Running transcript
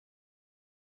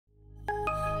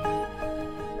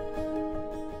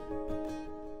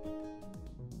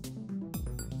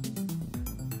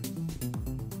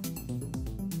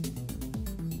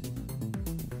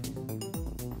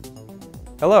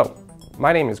Hello,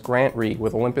 my name is Grant Reed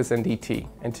with Olympus NDT,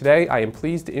 and today I am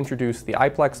pleased to introduce the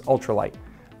IPLEX UltraLite,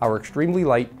 our extremely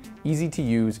light,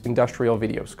 easy-to-use industrial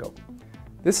videoscope.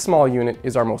 This small unit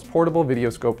is our most portable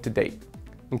videoscope to date.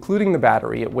 Including the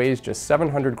battery, it weighs just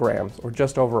 700 grams, or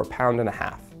just over 1.5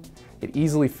 pounds. It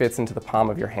easily fits into the palm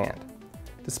of your hand.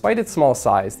 Despite its small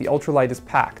size, the UltraLite is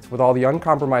packed with all the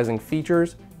uncompromising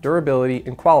features, durability,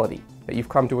 and quality that you've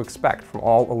come to expect from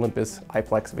all Olympus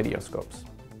IPLEX videoscopes.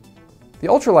 The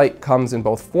UltraLite comes in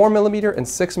both 4mm and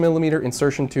 6mm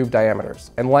insertion tube diameters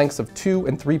and lengths of 2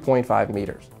 and 3.5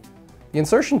 meters. The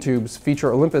insertion tubes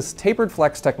feature Olympus tapered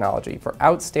flex technology for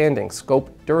outstanding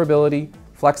scope durability,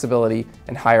 flexibility,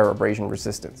 and higher abrasion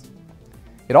resistance.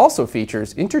 It also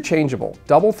features interchangeable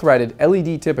double-threaded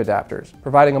LED tip adapters,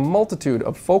 providing a multitude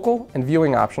of focal and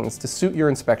viewing options to suit your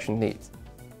inspection needs.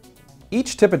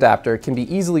 Each tip adapter can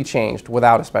be easily changed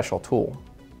without a special tool.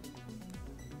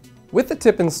 With the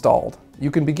tip installed, you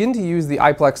can begin to use the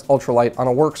IPLEX UltraLite on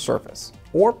a work surface,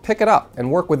 or pick it up and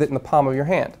work with it in the palm of your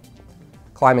hand.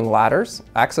 Climbing ladders,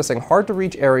 accessing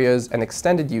hard-to-reach areas, and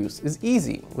extended use is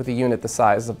easy with a unit the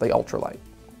size of the UltraLite.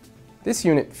 This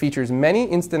unit features many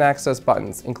instant access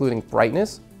buttons, including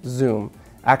brightness, zoom,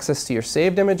 access to your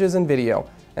saved images and video,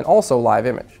 and also live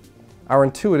image. Our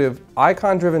intuitive,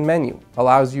 icon-driven menu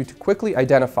allows you to quickly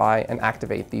identify and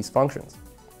activate these functions.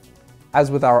 As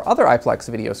with our other IPLEX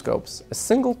videoscopes, a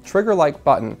single trigger-like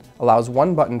button allows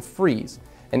one-button freeze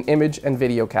and image and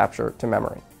video capture to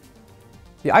memory.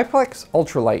 The IPLEX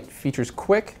UltraLite features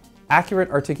quick, accurate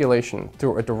articulation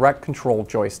through a direct control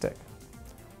joystick.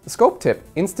 The scope tip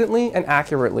instantly and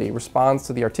accurately responds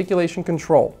to the articulation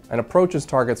control and approaches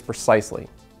targets precisely,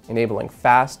 enabling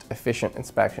fast, efficient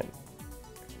inspection.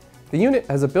 The unit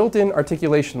has a built-in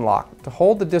articulation lock to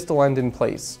hold the distal end in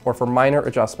place or for minor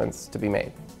adjustments to be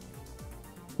made.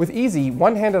 With easy,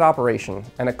 one-handed operation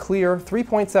and a clear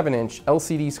 3.7-inch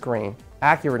LCD screen,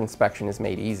 accurate inspection is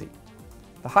made easy.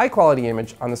 The high-quality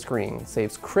image on the screen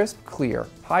saves crisp, clear,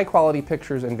 high-quality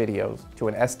pictures and videos to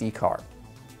an SD card.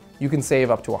 You can save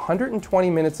up to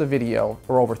 120 minutes of video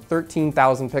or over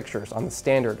 13,000 pictures on the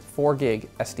standard 4GB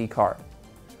SD card.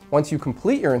 Once you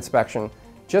complete your inspection,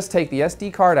 just take the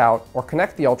SD card out or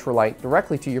connect the UltraLite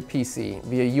directly to your PC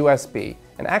via USB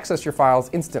and access your files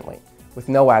instantly, with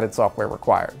no added software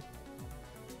required.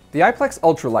 The IPLEX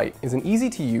UltraLite is an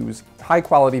easy-to-use,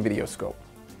 high-quality videoscope.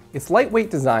 Its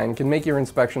lightweight design can make your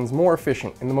inspections more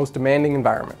efficient in the most demanding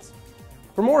environments.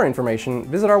 For more information,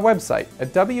 visit our website at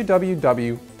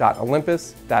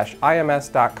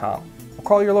www.olympus-ims.com or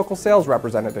call your local sales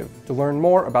representative to learn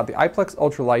more about the IPLEX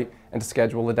UltraLite and to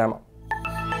schedule a demo.